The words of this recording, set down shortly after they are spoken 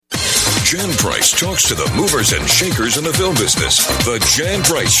Jan Price talks to the movers and shakers in the film business. The Jan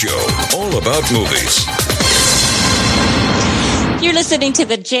Price Show, all about movies. You're listening to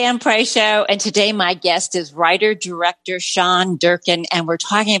the Jan Price Show, and today my guest is writer-director Sean Durkin, and we're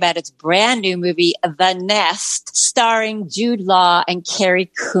talking about its brand new movie, The Nest, starring Jude Law and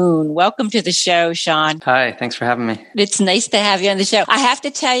Carrie Coon. Welcome to the show, Sean. Hi, thanks for having me. It's nice to have you on the show. I have to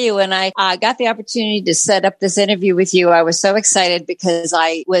tell you, when I got the opportunity to set up this interview with you, I was so excited because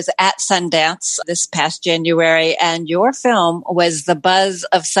I was at Sundance this past January, and your film was the buzz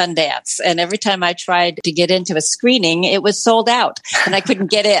of Sundance. And every time I tried to get into a screening, it was sold out. And I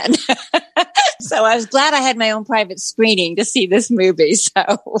couldn't get in. So I was glad I had my own private screening to see this movie.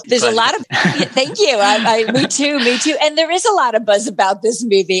 So there's a lot of, thank you. Me too. And there is a lot of buzz about this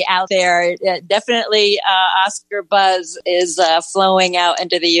movie out there. Definitely Oscar buzz is flowing out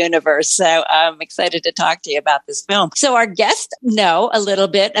into the universe. So I'm excited to talk to you about this film. So our guests know a little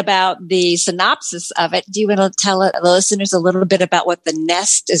bit about the synopsis of it. Do you want to tell the listeners a little bit about what The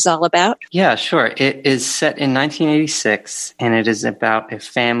Nest is all about? Yeah, sure. It is set in 1986, and it is about a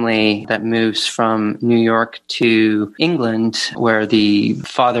family that moves from New York to England, where the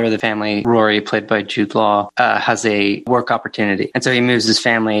father of the family, Rory, played by Jude Law, has a work opportunity. And so he moves his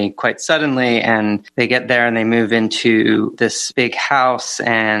family quite suddenly, and they get there and they move into this big house,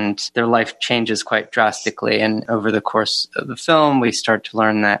 and their life changes quite drastically. And over the course of the film, we start to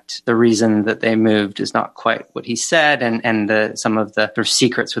learn that the reason that they moved is not quite what he said, and some of the sort of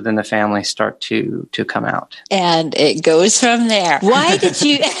secrets within the family start to come out. And it goes from there. Why did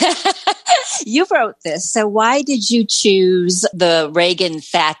you... You wrote this, so why did you choose the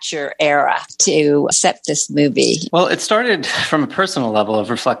Reagan-Thatcher era to set this movie? Well, it started from a personal level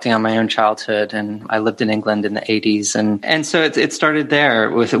of reflecting on my own childhood, and I lived in England in the 80s, and so it started there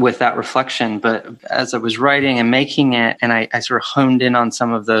with that reflection. But as I was writing and making it, and I sort of honed in on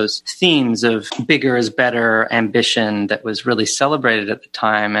some of those themes of bigger is better ambition that was really celebrated at the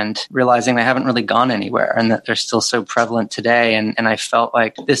time, and realizing they haven't really gone anywhere and that they're still so prevalent today. And I felt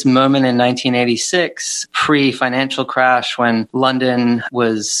like this moment in 1986, pre-financial crash, when London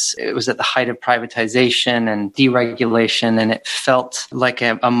was at the height of privatization and deregulation, and it felt like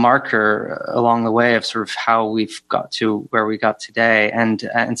a marker along the way of sort of how we've got to where we got today.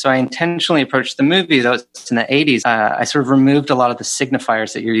 And so I intentionally approached the movie, though it's in the 80s. I sort of removed a lot of the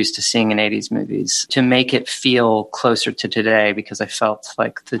signifiers that you're used to seeing in 80s movies to make it feel closer to today, because I felt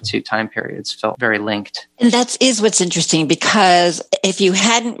like the two time periods felt very linked. And that is what's interesting, because if you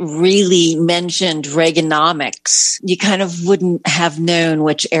hadn't really mentioned Reaganomics, you kind of wouldn't have known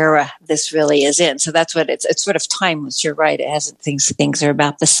which era this really is in. So that's what it's sort of timeless. You're right. It hasn't things are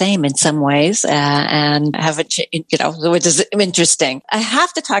about the same in some ways, and haven't, which is interesting. I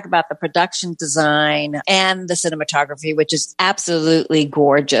have to talk about the production design and the cinematography, which is absolutely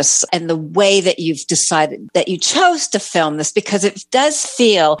gorgeous, and the way that you've decided that you chose to film this, because it does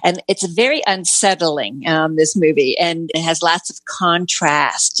feel, and it's very unsettling, this movie, and it has lots of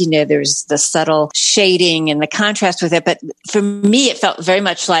contrast. There's the subtle shading and the contrast with it. But for me, it felt very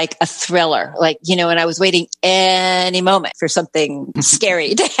much like a thriller, and I was waiting any moment for something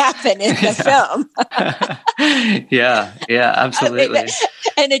scary to happen in the film. Yeah, absolutely.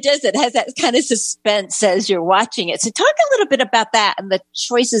 And it has that kind of suspense as you're watching it. So talk a little bit about that and the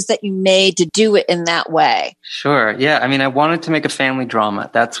choices that you made to do it in that way. Sure. Yeah. I mean, I wanted to make a family drama.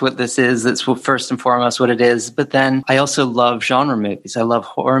 That's what this is. That's first and foremost what it is. But then I also love genre movies. I love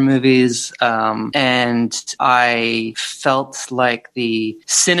horror movies. And I felt like the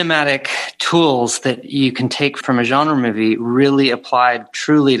cinematic tools that you can take from a genre movie really applied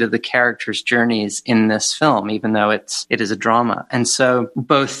truly to the characters' journeys in this film, even though it is a drama. And so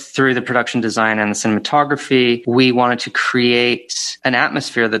both through the production design and the cinematography, we wanted to create an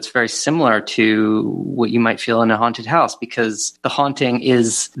atmosphere that's very similar to what you might feel in a haunted house, because the haunting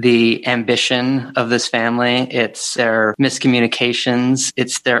is the ambition of this family. It's their miscommunications.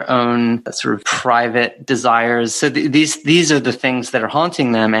 It's their own sort of private desires. So these are the things that are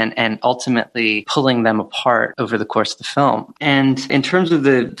haunting them and ultimately pulling them apart over the course of the film. And in terms of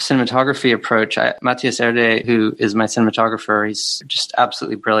the cinematography approach, Matthias Erde, who is my cinematographer, he's just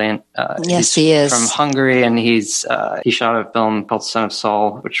absolutely brilliant. Yes, he is. From Hungary, and he shot a film called Son of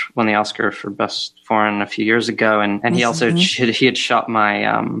Saul, which won the Oscar for Best Foreign a few years ago. And he also, he had shot my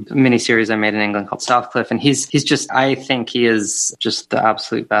miniseries I made in England called Southcliffe. And he's just, I think he is just the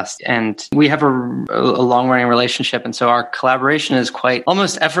absolute best and we have a long running relationship. And so our collaboration is quite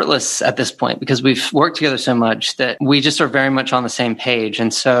almost effortless at this point because we've worked together so much that we just are very much on the same page.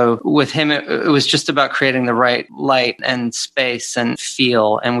 And so with him, it was just about creating the right light and space and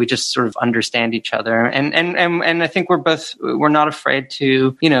feel. And we just sort of understand each other. And I think we're not afraid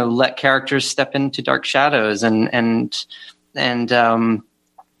to, let characters step into dark shadows and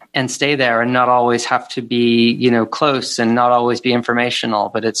stay there and not always have to be, close and not always be informational,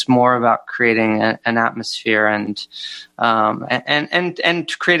 but it's more about creating an atmosphere and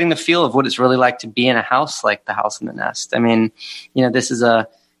creating the feel of what it's really like to be in a house like the House in the Nest. I mean, this is a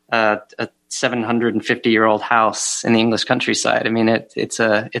 750-year-old house in the English countryside. I mean, it's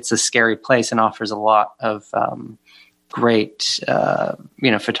a scary place and offers a lot of great,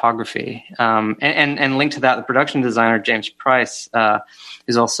 photography. And linked to that, the production designer, James Price,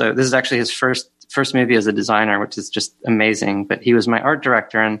 this is actually his first movie as a designer, which is just amazing. But he was my art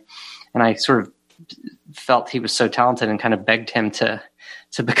director, and I sort of felt he was so talented and kind of begged him to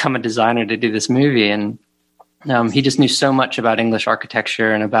become a designer to do this movie. And he just knew so much about English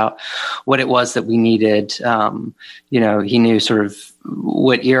architecture and about what it was that we needed. He knew sort of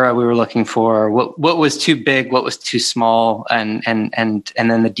what era we were looking for, what was too big, what was too small, and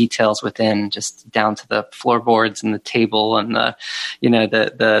then the details within, just down to the floorboards and the table and the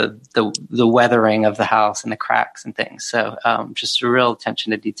weathering of the house and the cracks and things. So just a real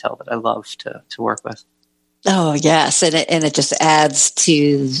attention to detail that I love to work with. Oh yes, and it just adds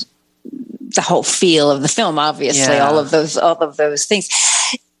to the whole feel of the film, obviously, all of those things.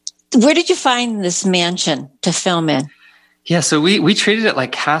 Where did you find this mansion to film in? Yeah, so we treated it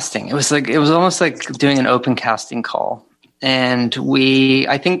like casting. It was almost like doing an open casting call. And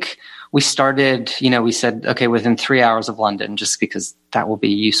I think we started, we said, okay, within 3 hours of London, just because that will be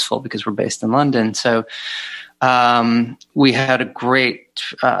useful because we're based in London. So we had a great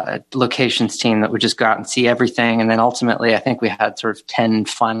locations team that would just go out and see everything. And then ultimately, I think we had sort of 10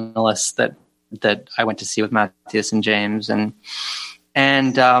 finalists that I went to see with Matthias and James. And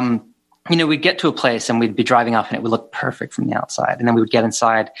we'd get to a place and we'd be driving up and it would look perfect from the outside. And then we would get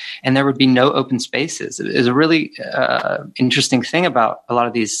inside and there would be no open spaces. It is a really interesting thing about a lot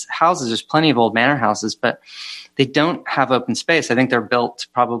of these houses. There's plenty of old manor houses, but they don't have open space. I think they're built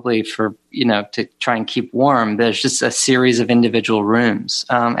probably for, to try and keep warm. There's just a series of individual rooms.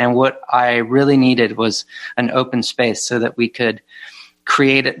 And what I really needed was an open space so that we could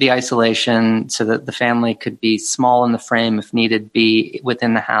create the isolation so that the family could be small in the frame if needed be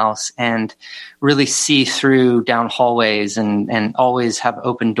within the house and really see through down hallways and always have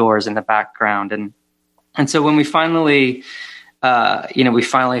open doors in the background. And so when we finally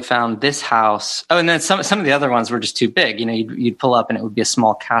found this house. Oh, and then some of the other ones were just too big. You'd pull up and it would be a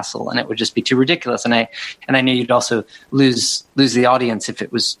small castle and it would just be too ridiculous. And I knew you'd also lose the audience if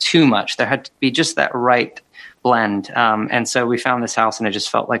it was too much. There had to be just that right blend. And so we found this house and it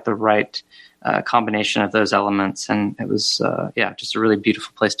just felt like the right combination of those elements. And it was, just a really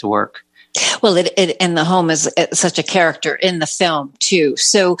beautiful place to work. Well, and the home is such a character in the film too.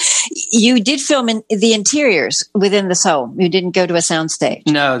 So you did film in the interiors within this home. You didn't go to a soundstage.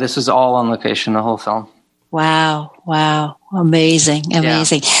 No, this was all on location, the whole film. Wow. Amazing. Yeah.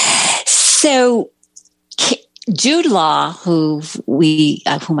 So Jude Law, whom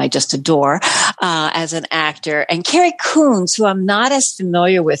I just adore as an actor, and Carrie Coons, who I'm not as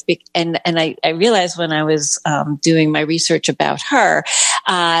familiar with, and I realized when I was doing my research about her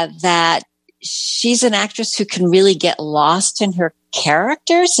that she's an actress who can really get lost in her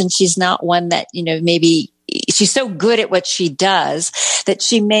characters, and she's not one that maybe she's so good at what she does that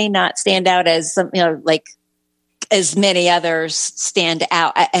she may not stand out as like as many others stand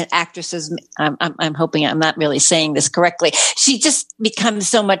out. And actresses, I'm hoping I'm not really saying this correctly. She just becomes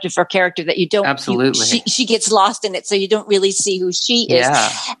so much of her character that you don't. Absolutely. She gets lost in it, so you don't really see who she is. Yeah.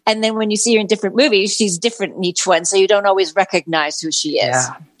 And then when you see her in different movies, she's different in each one, so you don't always recognize who she is.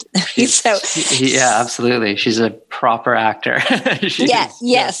 Yeah. Absolutely. She's a proper actor.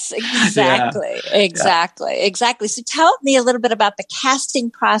 Yes, exactly. So tell me a little bit about the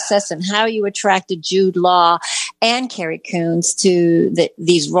casting process and how you attracted Jude Law and Carrie Coons to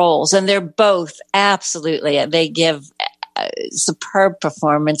these roles. And they're both they give superb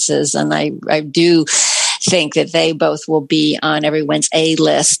performances. And I do think that they both will be on everyone's A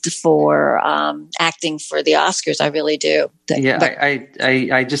list for acting for the Oscars. I really do. I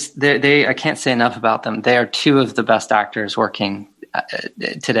can't say enough about them. They are two of the best actors working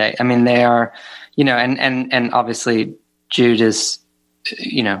today. I mean, they are, and obviously Jude is,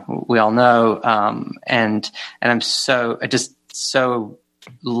 we all know, and I just so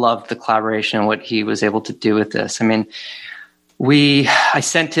loved the collaboration and what he was able to do with this. I mean, I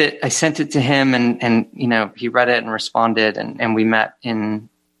sent it to him, and he read it and responded, and we met in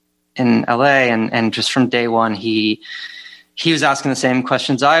LA, and just from day one, he was asking the same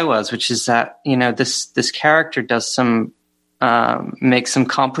questions I was, which is that, this character does makes some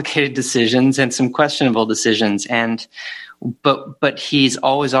complicated decisions and some questionable decisions. But he's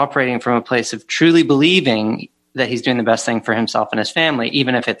always operating from a place of truly believing that he's doing the best thing for himself and his family,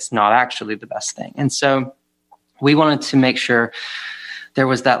 even if it's not actually the best thing. And so we wanted to make sure there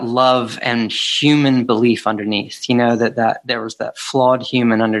was that love and human belief underneath, that there was that flawed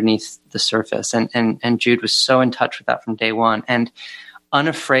human underneath the surface. And Jude was so in touch with that from day one and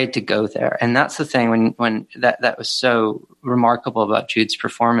unafraid to go there. And that's the thing when that was so remarkable about Jude's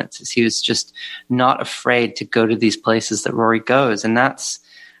performance, is he was just not afraid to go to these places that Rory goes. And that's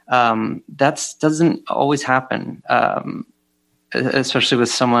doesn't always happen, especially with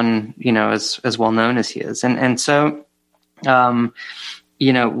someone, as well known as he is. And so,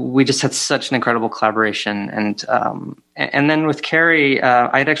 we just had such an incredible collaboration. And then with Carrie,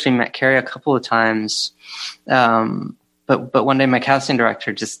 I'd actually met Carrie a couple of times. But one day my casting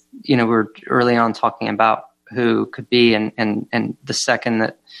director just, we were early on talking about who could be. And the second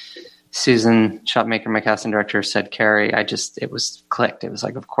that Susan Shopmaker, my casting director, said Carrie, it was clicked. It was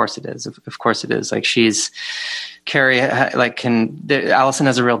like, of course it is. Of course it is. Like Carrie, Allison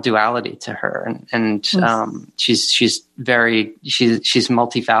has a real duality to her. And she's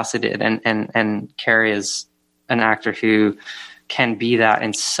multifaceted. And Carrie is an actor who can be that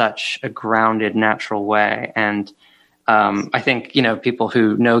in such a grounded, natural way. And I think, people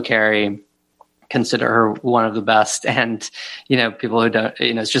who know Carrie consider her one of the best, and, people who don't,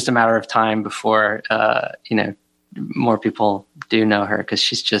 it's just a matter of time before, more people do know her, because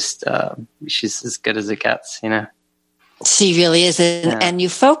she's just, she's as good as it gets, She really is. And you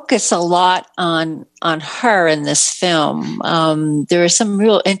focus a lot on her in this film. There are some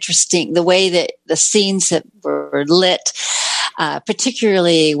real interesting, the way that the scenes that were lit,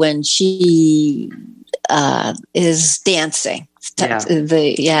 particularly when she is dancing.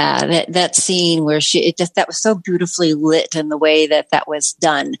 That scene where that was so beautifully lit, and the way that was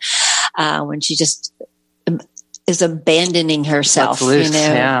done, when she just is abandoning herself, to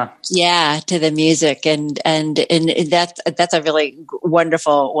the music, and that's a really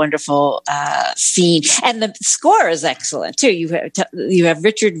wonderful scene, and the score is excellent too. You have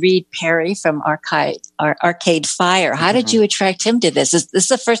Richard Reed Parry from Arcade Fire. How did you attract him to this? Is this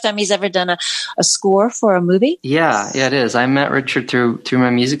the first time he's ever done a score for a movie? Yeah, it is. I met Richard through my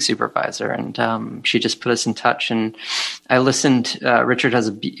music supervisor, and she just put us in touch, and I listened. Richard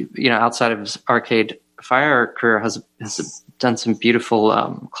has outside of his Arcade Fire career has done some beautiful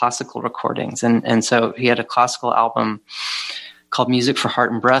classical recordings, and so he had a classical album called Music for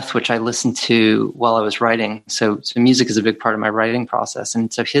Heart and Breath, which I listened to while I was writing. So music is a big part of my writing process,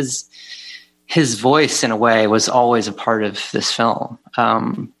 and so his voice, in a way, was always a part of this film.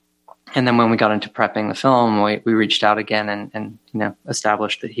 And then when we got into prepping the film, we reached out again and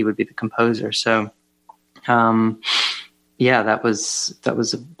established that he would be the composer. So. That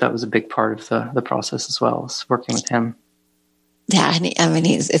was a big part of the process as well, as working with him. Yeah,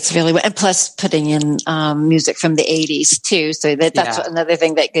 it's really, and plus putting in music from the 80s too. So that's another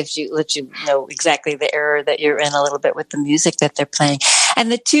thing that lets you know exactly the era that you're in a little bit with the music that they're playing.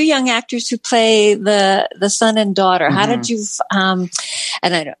 And the two young actors who play the son and daughter, how did you? And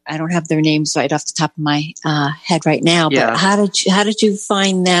I don't have their names right off the top of my head right now. But how did you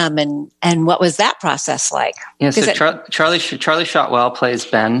find them, and what was that process like? Yeah, so Charlie Shotwell plays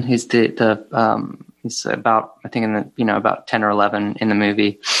Ben. He's he's about, I think, about 10 or 11 in the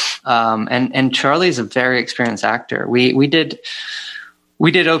movie. And Charlie's a very experienced actor. We did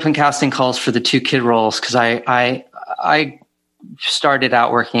open casting calls for the two kid roles, because I started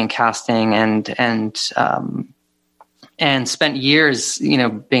out working in casting and spent years,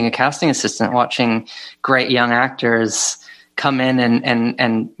 being a casting assistant, watching great young actors come in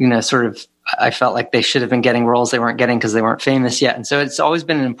and sort of, I felt like they should have been getting roles they weren't getting because they weren't famous yet. And so it's always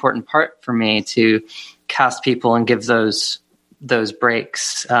been an important part for me to cast people and give those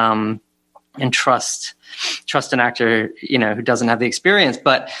breaks, and trust an actor, who doesn't have the experience.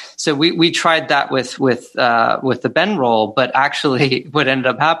 But so we tried that with the Ben role, but actually what ended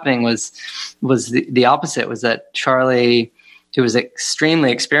up happening was the opposite, was that Charlie, who was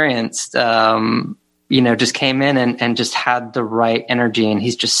extremely experienced, just came in and just had the right energy. And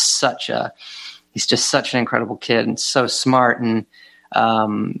he's just such an incredible kid, and so smart and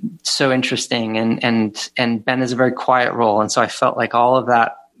so interesting. And Ben is a very quiet role. And so I felt like all of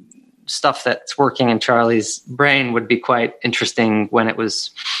that stuff that's working in Charlie's brain would be quite interesting when it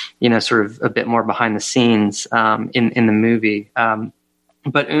was sort of a bit more behind the scenes in the movie.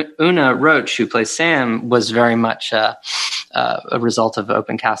 But Una Roach, who plays Sam, was very much a result of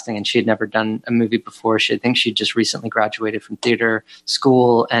open casting, and she had never done a movie before. I think she just recently graduated from theater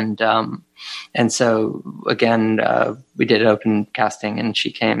school, and so again, we did open casting, and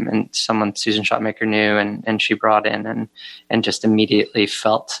she came, and someone Susan Shotmaker knew, and she brought in, and just immediately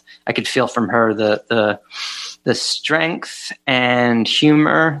I could feel from her the strength and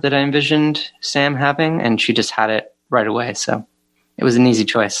humor that I envisioned Sam having, and she just had it right away. So it was an easy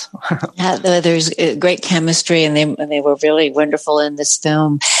choice. Yeah, there's great chemistry, and they were really wonderful in this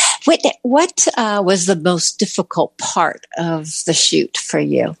film. What was the most difficult part of the shoot for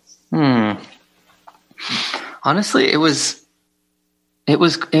you? Honestly, it was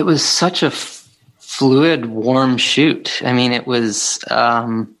such a fluid, warm shoot. I mean, it was.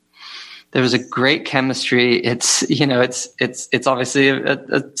 There was a great chemistry. It's obviously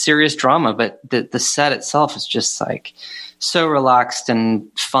a serious drama, but the set itself is just like so relaxed and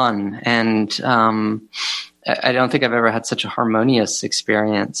fun. And I don't think I've ever had such a harmonious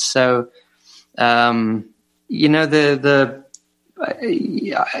experience. So, I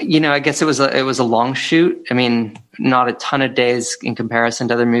guess it was a long shoot. I mean, not a ton of days in comparison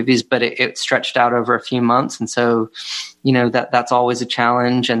to other movies, but it stretched out over a few months. And so, that's always a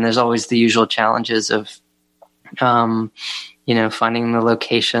challenge. And there's always the usual challenges of, finding the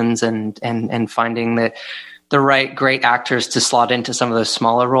locations and finding the right great actors to slot into some of those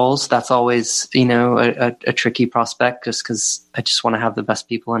smaller roles. That's always, a tricky prospect, just because I just want to have the best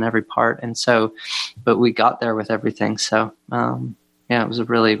people in every part. And so, but we got there with everything. So, it was a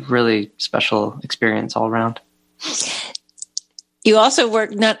really, really special experience all around. You also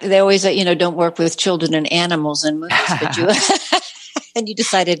work, they always, don't work with children and animals in movies, but you, and you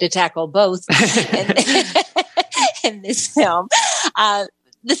decided to tackle both in this film.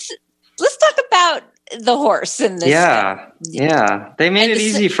 Let's talk about the horse in this. Yeah. They made it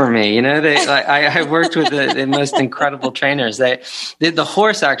easy for me. I worked with the most incredible trainers. The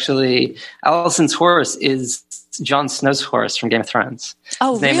horse, actually, Allison's horse is Jon Snow's horse from Game of Thrones.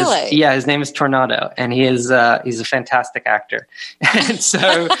 Oh, really? His name is Tornado, and he's a fantastic actor. And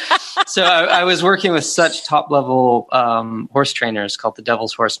so I was working with such top level horse trainers called the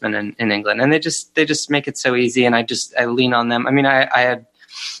Devil's Horsemen in England, and they just make it so easy. And I lean on them. I mean, I had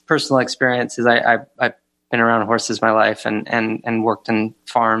personal experiences. I've been around horses my life and worked in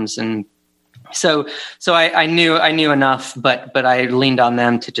farms, and so I knew enough, but I leaned on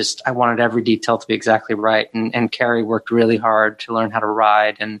them I wanted every detail to be exactly right. And Carrie worked really hard to learn how to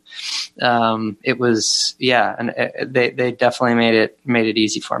ride, and it was, and they definitely made it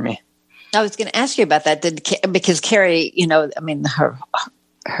easy for me. I was going to ask you about that because Carrie,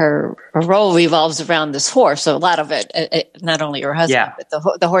 her role revolves around this horse. So a lot of it not only her husband,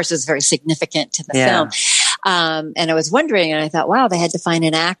 but the horse is very significant to the film. And I was wondering, and I thought, wow, they had to find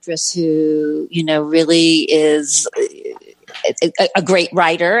an actress who, really is a great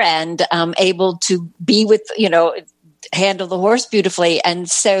rider and able to be with, handle the horse beautifully. And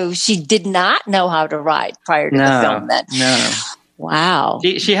so she did not know how to ride prior to the film then. No. Wow.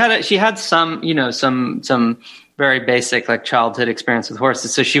 She had some, some very basic like childhood experience with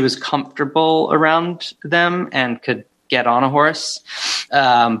horses. So she was comfortable around them and could get on a horse.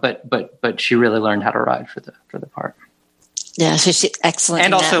 But she really learned how to ride for the part. Yeah, so she's excellent.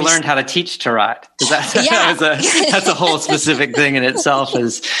 And also learned how to teach to ride. Because that's a whole specific thing in itself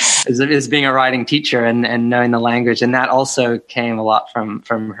is being a riding teacher and knowing the language. And that also came a lot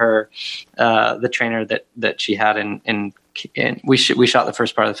from her, the trainer that she had in we shot the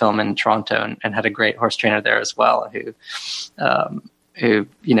first part of the film in Toronto and had a great horse trainer there as well who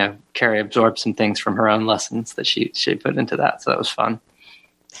Carrie absorbed some things from her own lessons that she put into that. So that was fun.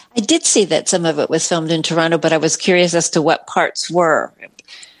 I did see that some of it was filmed in Toronto, but I was curious as to what parts were.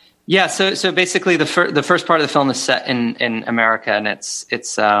 Yeah. So basically the first part of the film is set in America, and it's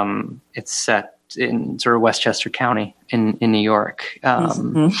set in sort of Westchester County in New York.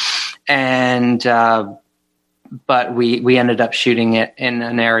 But we ended up shooting it in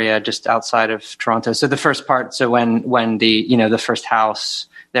an area just outside of Toronto. So the first part, when the first house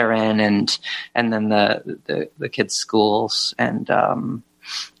they're in, and then the kids' schools, and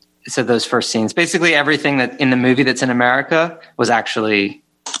so those first scenes, basically everything that in the movie that's in America was actually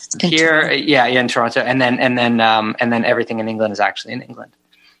here, in Toronto, and then everything in England is actually in England.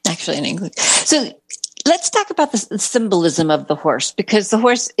 So let's talk about the symbolism of the horse, because the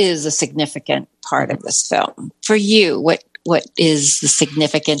horse is a significant part of this film. For you, what is the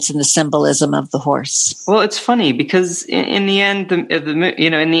significance and the symbolism of the horse? Well, it's funny because in the end,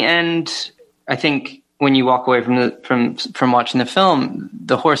 I think when you walk away from watching the film,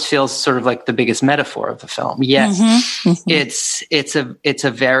 the horse feels sort of like the biggest metaphor of the film. Yet it's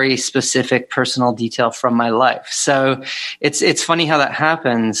a very specific personal detail from my life. So it's funny how that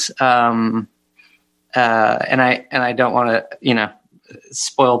happens. And I don't want to,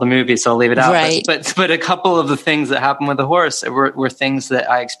 spoil the movie, so I'll leave it out. Right. But a couple of the things that happened with the horse were things that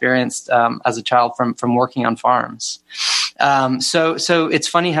I experienced as a child from working on farms. So it's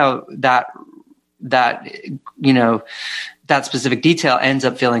funny how that specific detail ends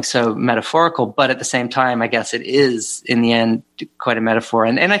up feeling so metaphorical, but at the same time, I guess it is in the end quite a metaphor.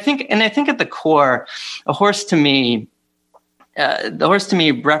 And I think at the core, the horse to me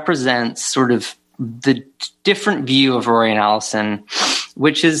represents sort of the different view of Rory and Allison,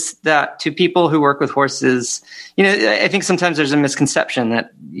 which is that to people who work with horses, I think sometimes there's a misconception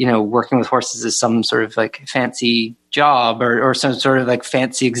that, working with horses is some sort of like fancy job or some sort of like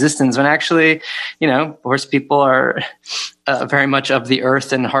fancy existence, when actually, horse people are very much of the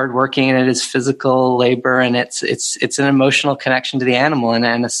earth and hardworking, and it is physical labor, and it's an emotional connection to the animal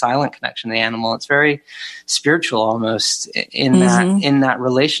and a silent connection to the animal. It's very spiritual almost in that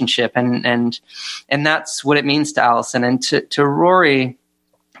relationship, and that's what it means to Allison. And to Rory,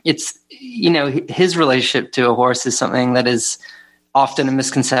 it's his relationship to a horse is something that is often a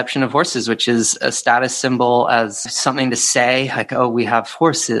misconception of horses, which is a status symbol, as something to say, like, oh, we have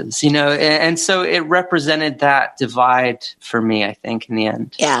horses, and so it represented that divide for me, I think, in the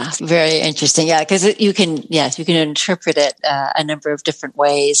end. Yeah, very interesting. Yeah, because you can interpret it a number of different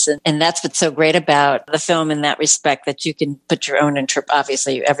ways, and that's what's so great about the film in that respect, that you can put your own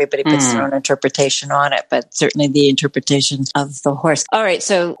obviously everybody puts their own interpretation on it, but certainly the interpretation of the horse. All right,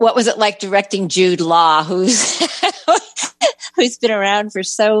 so what was it like directing Jude Law, who's been around for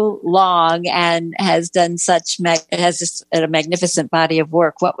so long and has done has a magnificent body of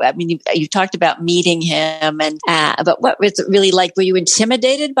work? You talked about meeting him, but what was it really like? Were you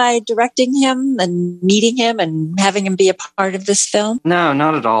intimidated by directing him and meeting him and having him be a part of this film? No,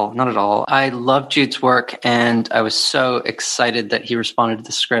 not at all. Not at all. I love Jude's work, and I was so excited that he responded to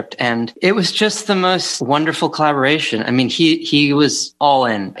the script, and it was just the most wonderful collaboration. I mean, he was all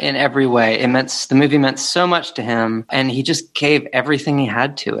in every way. The movie meant so much to him, and he just gave everything he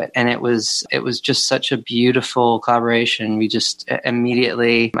had to it. And it was just such a beautiful collaboration. We just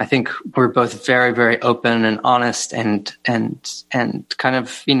immediately, I think we're both very, very open and honest and kind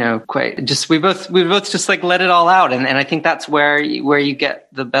of, quite just, we both just like let it all out. And I think that's where you get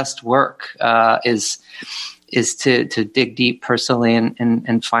the best work, is to dig deep personally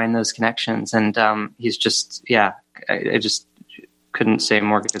and find those connections. And, he's just, I just couldn't say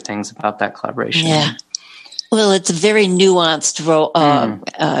more good things about that collaboration. Yeah. Well, it's a very nuanced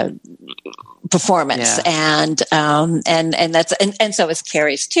performance, and so is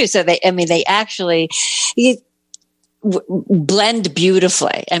Carrie's too. So they actually blend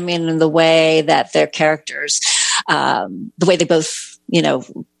beautifully. I mean, in the way that their characters, the way they both,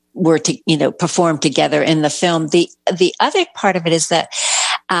 were to, perform together in the film. The other part of it is that,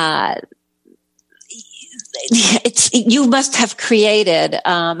 you must have created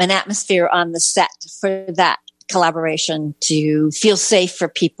an atmosphere on the set for that collaboration to feel safe for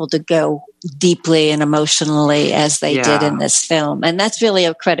people to go deeply and emotionally as they did in this film, and that's really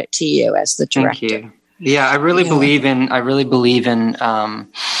a credit to you as the director. Thank you. Yeah, I really believe in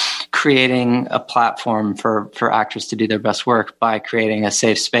creating a platform for actors to do their best work by creating a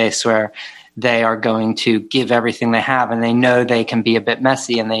safe space where they are going to give everything they have, and they know they can be a bit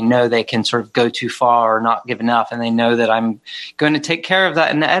messy, and they know they can sort of go too far or not give enough, and they know that I'm going to take care of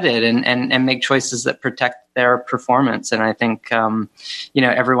that in the edit and make choices that protect their performance. And I think,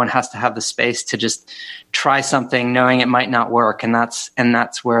 everyone has to have the space to just try something knowing it might not work. And that's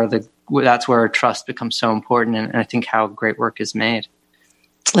where trust becomes so important. And I think how great work is made.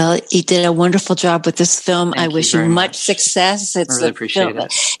 Well, you did a wonderful job with this film. I wish you much success. I really appreciate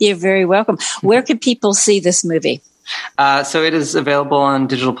it. You're very welcome. Where can people see this movie? So it is available on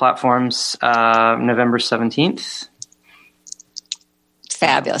digital platforms November 17th.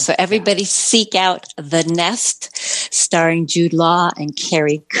 Fabulous. So everybody seek out The Nest, starring Jude Law and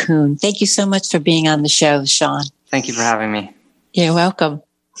Carrie Coon. Thank you so much for being on the show, Sean. Thank you for having me. You're welcome.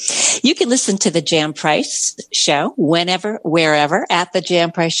 You can listen to The Jan Price Show whenever, wherever at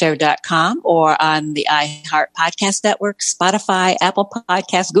thejanpriceshow.com or on the iHeart Podcast Network, Spotify, Apple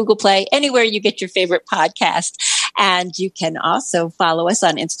Podcasts, Google Play, anywhere you get your favorite podcast. And you can also follow us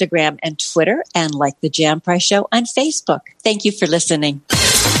on Instagram and Twitter, and like The Jan Price Show on Facebook. Thank you for listening.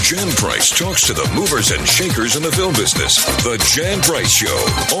 Jan Price talks to the movers and shakers in the film business. The Jan Price Show,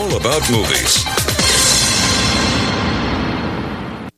 all about movies.